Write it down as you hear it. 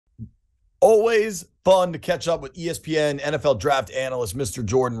Always fun to catch up with ESPN NFL draft analyst, Mr.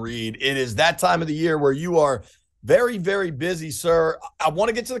 Jordan Reid. It is that time of the year where you are very, very busy, sir. I want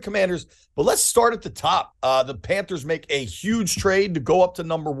to get to the Commanders, but let's start at the top. The Panthers make a huge trade to go up to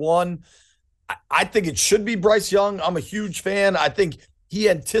number one. I think it should be Bryce Young. I'm a huge fan. I think he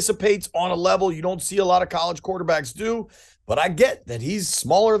anticipates on a level you don't see a lot of college quarterbacks do, but I get that he's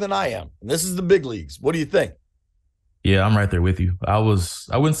smaller than I am. And this is the big leagues. What do you think? Yeah, I'm right there with you. I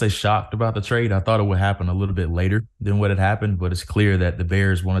wouldn't say shocked about the trade. I thought it would happen a little bit later than what had happened, but it's clear that the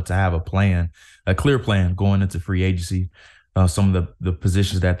Bears wanted to have a plan, a clear plan going into free agency, some of the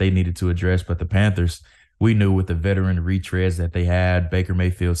positions that they needed to address. But the Panthers, we knew with the veteran retreads that they had, Baker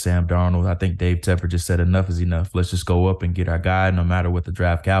Mayfield, Sam Darnold, I think Dave Tepper just said enough is enough. Let's just go up and get our guy, no matter what the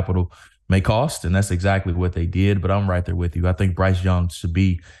draft capital may cost. And that's exactly what they did. But I'm right there with you. I think Bryce Young should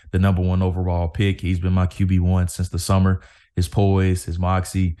be the number one overall pick. He's been my QB1 since the summer. His poise, his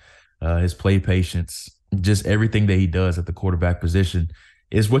moxie, his play patience, just everything that he does at the quarterback position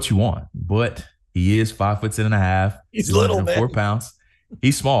is what you want. But he is 5'10.5". He's little, 204 man. pounds.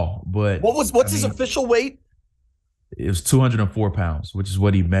 He's small, but What's his official weight? it was 204 pounds, which is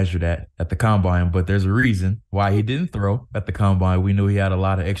what he measured at the combine. But there's a reason why he didn't throw at the combine. We knew he had a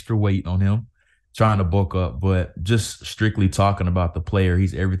lot of extra weight on him trying to bulk up, but just strictly talking about the player,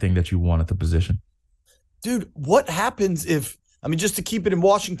 he's everything that you want at the position. Dude, what happens if, just to keep it in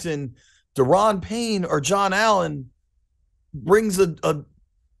Washington, Deron Payne or John Allen brings a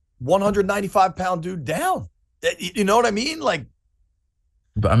 195-pound dude down? You know what I mean? Like,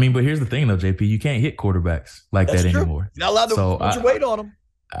 But here's the thing though, JP, you can't hit quarterbacks like that's that true. anymore. You're not allowed to So put your weight on them.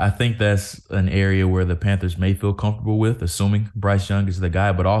 I think that's an area where the Panthers may feel comfortable with, assuming Bryce Young is the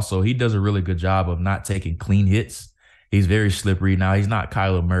guy, but also he does a really good job of not taking clean hits. He's very slippery. Now, he's not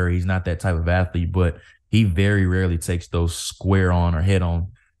Kyler Murray. He's not that type of athlete, but he very rarely takes those square on or head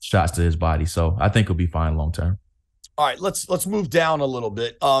on shots to his body. So I think he'll be fine long term. All right, let's move down a little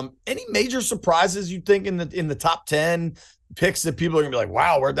bit. Any major surprises you think in the top 10 picks that people are gonna be like,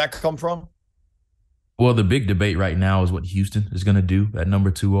 wow, where'd that come from? Well, the big debate right now is what Houston is going to do at number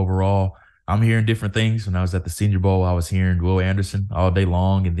 2 overall. I'm hearing different things. When I was at the Senior Bowl, I was hearing Will Anderson all day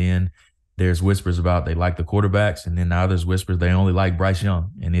long, and then there's whispers about they like the quarterbacks, and then now there's whispers they only like Bryce Young.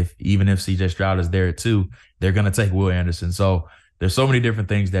 And even if C.J. Stroud is there too, they're going to take Will Anderson. So there's so many different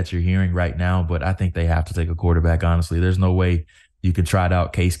things that you're hearing right now, but I think they have to take a quarterback, honestly. There's no way you can try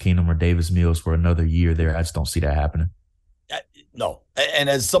out Case Keenum or Davis Mills for another year there. I just don't see that happening. No. And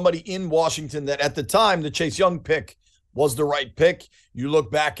as somebody in Washington that at the time the Chase Young pick was the right pick, you look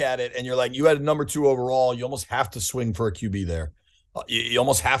back at it and you're like, you had a number 2 overall. You almost have to swing for a QB there. You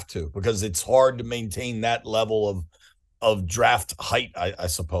almost have to, because it's hard to maintain that level of draft height, I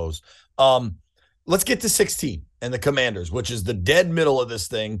suppose. Let's get to 16 and the Commanders, which is the dead middle of this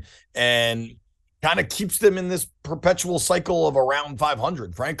thing and kind of keeps them in this perpetual cycle of around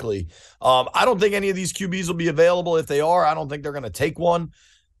 500, frankly. I don't think any of these QBs will be available. If they are, I don't think they're going to take one.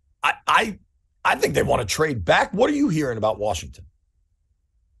 I think they want to trade back. What are you hearing about Washington?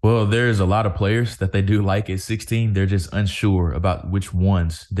 Well, there's a lot of players that they do like at 16. They're just unsure about which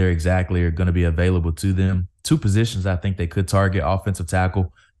ones they're exactly are going to be available to them. 2 positions I think they could target: offensive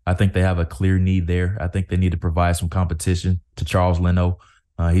tackle. I think they have a clear need there. I think they need to provide some competition to Charles Leno.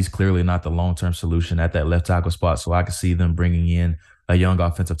 He's clearly not the long-term solution at that left tackle spot, so I could see them bringing in a young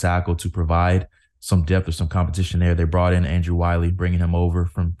offensive tackle to provide some depth or some competition there. They brought in Andrew Wiley, bringing him over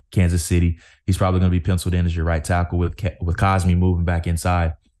from Kansas City. He's probably going to be penciled in as your right tackle with Cosme moving back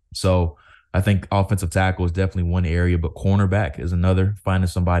inside. So I think offensive tackle is definitely one area, but cornerback is another. Finding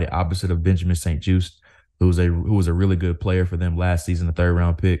somebody opposite of Benjamin St-Juste, who was a really good player for them last season, a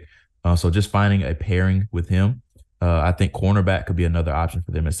 3rd-round pick. So just finding a pairing with him. I think cornerback could be another option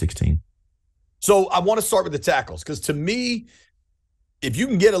for them at 16. So I want to start with the tackles, because to me, if you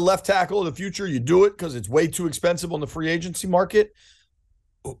can get a left tackle in the future, you do it, because it's way too expensive on the free agency market.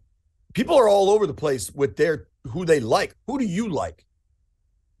 People are all over the place with who they like. Who do you like?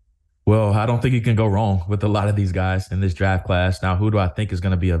 Well, I don't think you can go wrong with a lot of these guys in this draft class. Now, who do I think is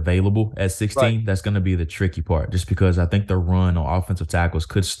going to be available at 16? Right. That's going to be the tricky part, just because I think the run on offensive tackles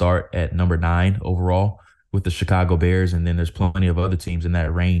could start at number 9 overall with the Chicago Bears, and then there's plenty of other teams in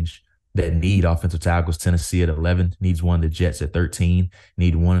that range that need offensive tackles. Tennessee at 11 needs one. The Jets at 13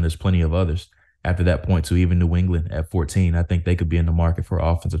 need one, and there's plenty of others after that point too. Even New England at 14, I think they could be in the market for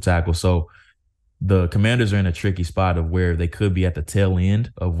offensive tackle. So the Commanders are in a tricky spot of where they could be at the tail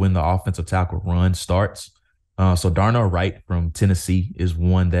end of when the offensive tackle run starts. So Darnell Wright from Tennessee is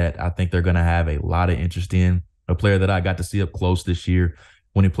one that I think they're going to have a lot of interest in, a player that I got to see up close this year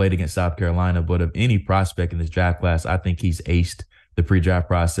when he played against South Carolina. But of any prospect in this draft class, I think he's aced the pre-draft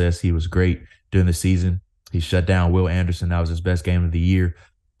process. He was great during the season. He shut down Will Anderson. That was his best game of the year.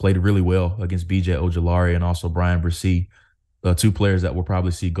 Played really well against BJ Ojulari and also Brian Bresee, two players that we'll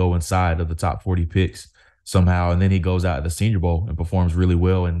probably see go inside of the top 40 picks somehow. And then he goes out at the Senior Bowl and performs really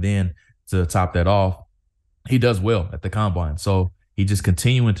well. And then to top that off, he does well at the combine. So he just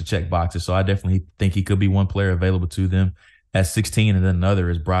continuing to check boxes. So I definitely think he could be one player available to them at 16. And then another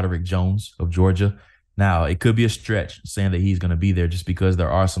is Broderick Jones of Georgia. Now, it could be a stretch saying that he's going to be there just because there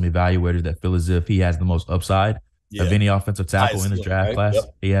are some evaluators that feel as if he has the most upside of any offensive tackle in his draft class. Yep.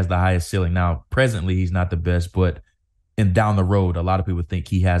 He has the highest ceiling. Now, presently, he's not the best, but down the road, a lot of people think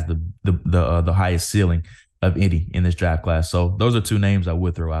he has the highest ceiling of any in this draft class. So those are two names I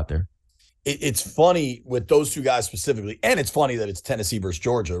would throw out there. It's funny with those two guys specifically, and it's funny that it's Tennessee versus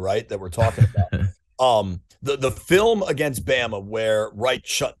Georgia, right, that we're talking about. The film against Bama where Wright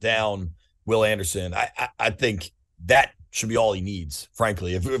shut down Will Anderson, I think that should be all he needs,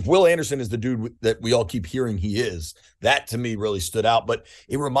 frankly. If Will Anderson is the dude that we all keep hearing he is, that to me really stood out. But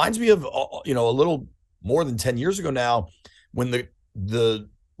it reminds me of, a little more than 10 years ago now when the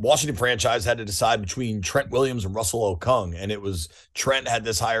Washington franchise had to decide between Trent Williams and Russell Okung. And it was Trent had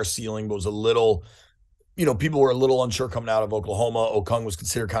this higher ceiling, but was a little, people were a little unsure coming out of Oklahoma. Okung was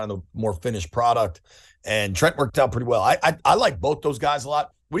considered kind of the more finished product. And Trent worked out pretty well. I like both those guys a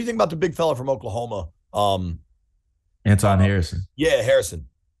lot. What do you think about the big fella from Oklahoma? Anton Harrison. Yeah, Harrison.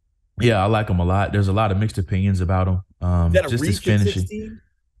 Yeah, I like him a lot. There's a lot of mixed opinions about him. Is that a just his finishing.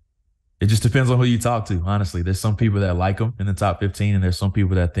 It just depends on who you talk to, honestly. There's some people that like him in the top 15, and there's some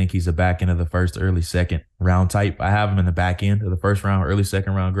people that think he's a back end of the first, early second round type. I have him in the back end of the first round, early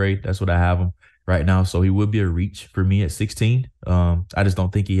second round grade. That's what I have him right now. So he would be a reach for me at 16. I just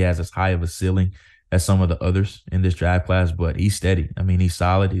don't think he has as high of a ceiling as some of the others in this draft class, but he's steady. I mean, he's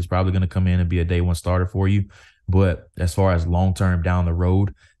solid. He's probably going to come in and be a day one starter for you. But as far as long-term down the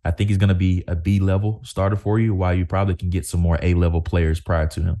road, I think he's going to be a B-level starter for you, while you probably can get some more A-level players prior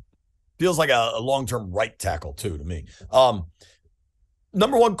to him. Feels like a long-term right tackle, too, to me.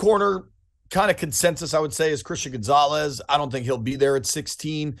 Number one corner, kind of consensus, I would say, is Christian Gonzalez. I don't think he'll be there at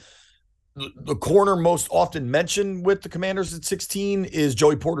 16. The corner most often mentioned with the Commanders at 16 is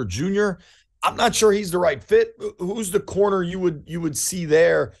Joey Porter Jr. I'm not sure he's the right fit. Who's the corner you would see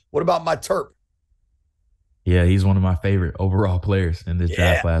there? What about my Terp? Yeah, he's one of my favorite overall players in this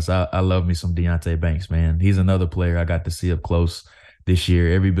draft class. I love me some Deonte Banks, man. He's another player I got to see up close this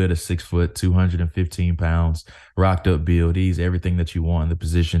year. Every bit of 6 foot, 215 pounds, rocked up build. He's everything that you want in the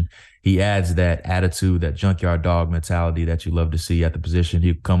position. He adds that attitude, that junkyard dog mentality that you love to see at the position.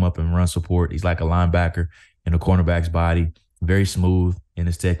 He'll come up and run support. He's like a linebacker in a cornerback's body. Very smooth in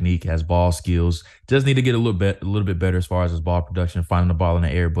his technique, has ball skills. Does need to get a little bit better as far as his ball production, finding the ball in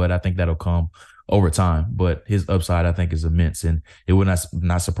the air, but I think that'll come over time. But his upside, I think, is immense, and it would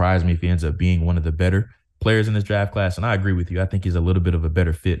not surprise me if he ends up being one of the better players in this draft class. And I agree with you. I think he's a little bit of a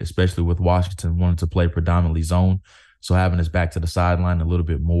better fit, especially with Washington wanting to play predominantly zone, so having his back to the sideline a little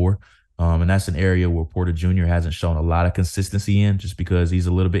bit more. And that's an area where Porter Jr. hasn't shown a lot of consistency in, just because he's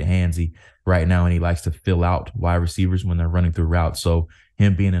a little bit handsy right now, and he likes to fill out wide receivers when they're running through routes. So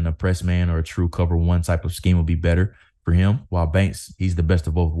him being in a press man or a true cover one type of scheme will be better for him. While Banks, he's the best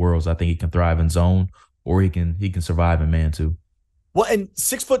of both worlds. I think he can thrive in zone, or he can survive in man too. Well, and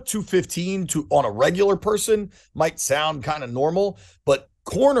 6 foot 215 on a regular person might sound kind of normal, but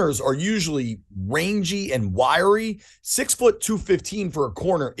corners are usually rangy and wiry. 6 foot 215 for a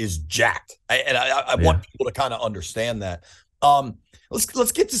corner is jacked. I want people to kind of understand that.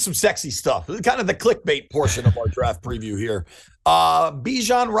 Let's get to some sexy stuff. Kind of the clickbait portion of our draft preview here.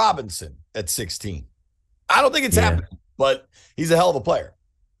 Bijan Robinson at 16. I don't think it's happening, but he's a hell of a player.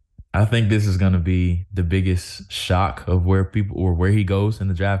 I think this is going to be the biggest shock of where he goes in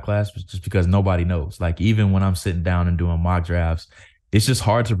the draft class, just because nobody knows. Like, even when I'm sitting down and doing mock drafts, it's just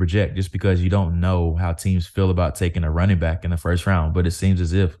hard to project just because you don't know how teams feel about taking a running back in the first round. But it seems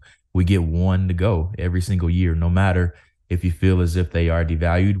as if we get one to go every single year, no matter if you feel as if they are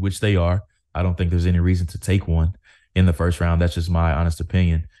devalued, which they are. I don't think there's any reason to take one in the first round. That's just my honest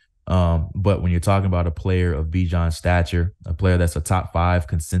opinion. But when you're talking about a player of Bijan's stature, a player that's a top 5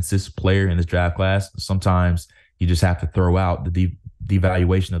 consensus player in this draft class, sometimes you just have to throw out the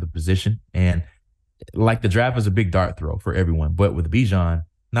devaluation of the position. And like, the draft is a big dart throw for everyone. But with Bijan,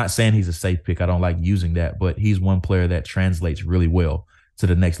 not saying he's a safe pick, I don't like using that, but he's one player that translates really well to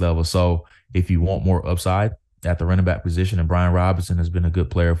the next level. So if you want more upside at the running back position, and Brian Robinson has been a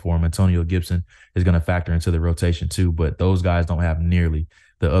good player for him, Antonio Gibson is going to factor into the rotation too, but those guys don't have nearly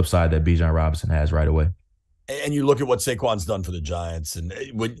the upside that Bijan Robinson has right away. And you look at what Saquon's done for the Giants, and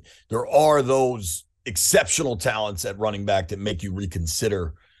when there are those exceptional talents at running back that make you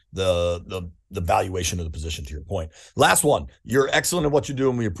reconsider the valuation of the position, to your point. Last one. You're excellent at what you do,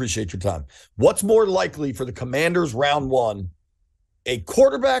 and we appreciate your time. What's more likely for the Commanders round one, a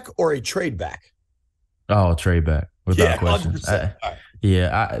quarterback or a trade back? Oh, trade back without question. 100%.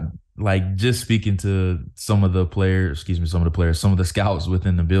 I like just speaking to some of the players, some of the scouts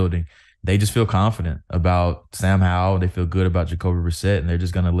within the building. They just feel confident about Sam Howell. They feel good about Jacoby Brissett, and they're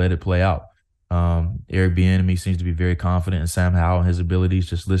just going to let it play out. Eric Bieniemy seems to be very confident in Sam Howell and his abilities.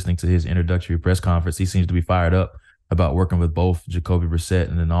 Just listening to his introductory press conference, he seems to be fired up about working with both Jacoby Brissett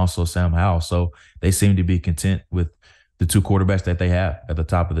and then also Sam Howell. So they seem to be content with the two quarterbacks that they have at the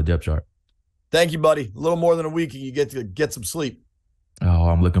top of the depth chart. Thank you, buddy. A little more than a week and you get to get some sleep. Oh,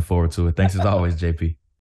 I'm looking forward to it. Thanks as always, JP.